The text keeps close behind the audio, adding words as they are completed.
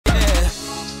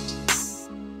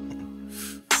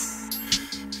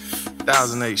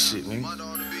2008 shit, nigga.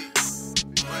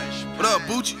 What up,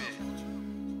 Boochie?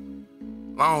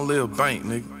 Long live bank,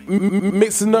 nigga.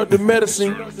 Mixing up the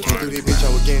medicine. Came through this bitch,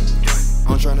 I was getting.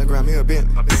 I'm tryna grab me a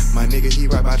bent. My nigga, he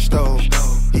right by the stove.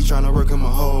 He tryna work him a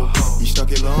hole. He stuck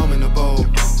his little arm in the bowl.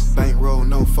 Bankroll,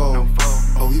 no fold.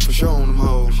 Oh, he for sure on them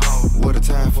hoes. What a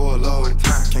time for a load.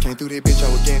 Came through this bitch, I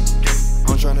was getting.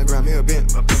 I'm tryna grab me a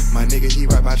bent. My nigga, he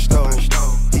right by the stove.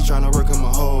 He tryna work him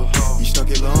a hole. He stuck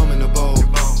his little arm in the bowl.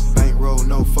 Bankroll,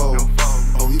 no fold.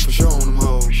 Oh, he for sure on them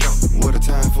hoes. What a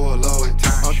time for a load.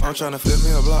 I'm tryna flip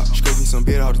me a block. Scoop me some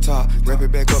beer off the top. Wrap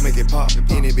it back up, make it pop.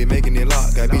 Then it be making it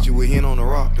lock. Got beat you with hen on the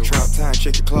rock. Trap time,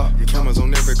 check the clock. Cameras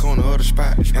on every corner of the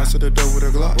spot. Answer the door with a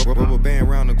Glock. Rubber band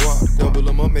round the guap. Double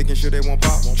them up, making sure they won't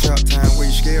pop. Trap time, where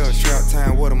you scale. Trap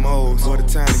time, what a moles. What a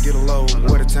time to get a load.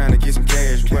 What a time to get some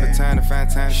cash. What a time to find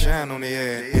time to shine on the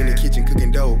ass. In the kitchen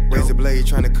cooking dough. Razor blade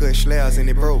trying to cut slabs and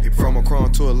it broke. From a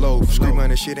crumb to a loaf. Scream on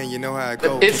the shit and you know how it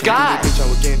goes. It's God.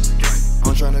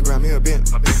 I'm tryna grab me a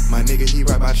bent. My nigga, he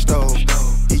right by the stove.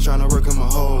 He tryna work him a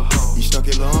hole. He stuck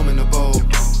his little arm in the bowl.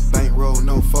 Bankroll,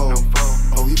 no fold.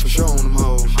 Oh, he for sure on them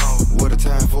hoes. What a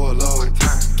time for a load.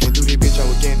 Came through this bitch, I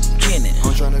was getting.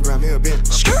 I'm tryna grab me a bent.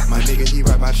 My nigga, he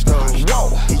right by the stove. He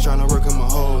tryna work him a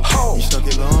hole. He stuck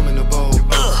his little arm in the bowl.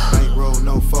 Bankroll,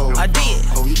 no fold. I did.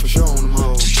 Oh, he for sure on them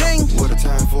hoes. What a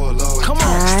time for a load. Come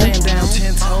on, stand down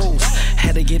 10 toes.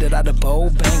 Had to get it out the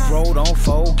bowl. Bankroll, don't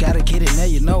fold. Gotta get it, now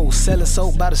you know. Selling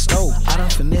soap by the stove. I done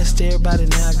finessed everybody,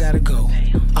 now I gotta go.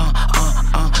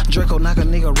 Draco knock a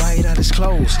nigga right out his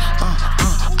clothes.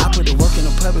 I put the work in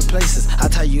the public places. I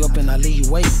tie you up and I leave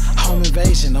you waiting. Home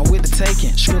invasion, I'm with the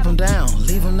taking. Strip them down,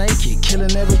 leave them naked.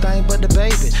 Killing everything but the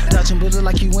baby. Dodging bullets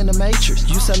like you in the Matrix.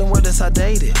 You selling word that's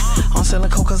outdated. I'm selling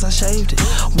coke cause I shaved it.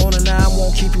 Want it now, I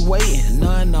won't keep you waiting.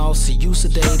 None off, see you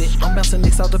sedated. I'm bouncing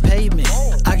nicks off the pavement.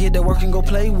 I get that work and go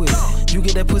play with it. You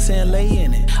get that pussy and lay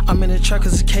in it. I'm in the truck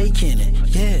cause there's cake in it.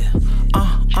 Yeah,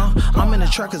 I'm in the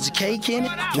truck cause there's cake in it.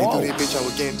 Whoa. Came through this bitch, I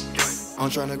was getting. I'm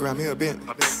tryna grab me a bent.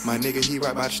 My nigga, he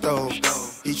right by the stove.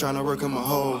 He tryna work him a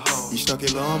hole. He stuck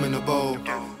his little arm in the bowl.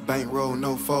 Bankroll,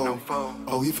 no fold.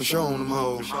 Oh, he for sure on them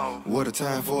hoes. What a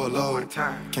time for a load.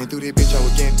 Came through this bitch, I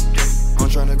was getting. I'm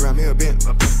tryna grab me a bent.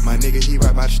 My nigga, he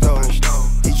right by the stove.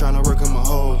 He tryna work him a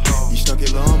hole. He stuck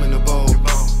his little arm in the bowl.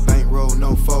 Bankroll,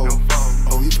 no fold.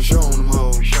 Oh, he for sure on them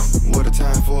hoes. What a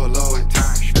time for a load.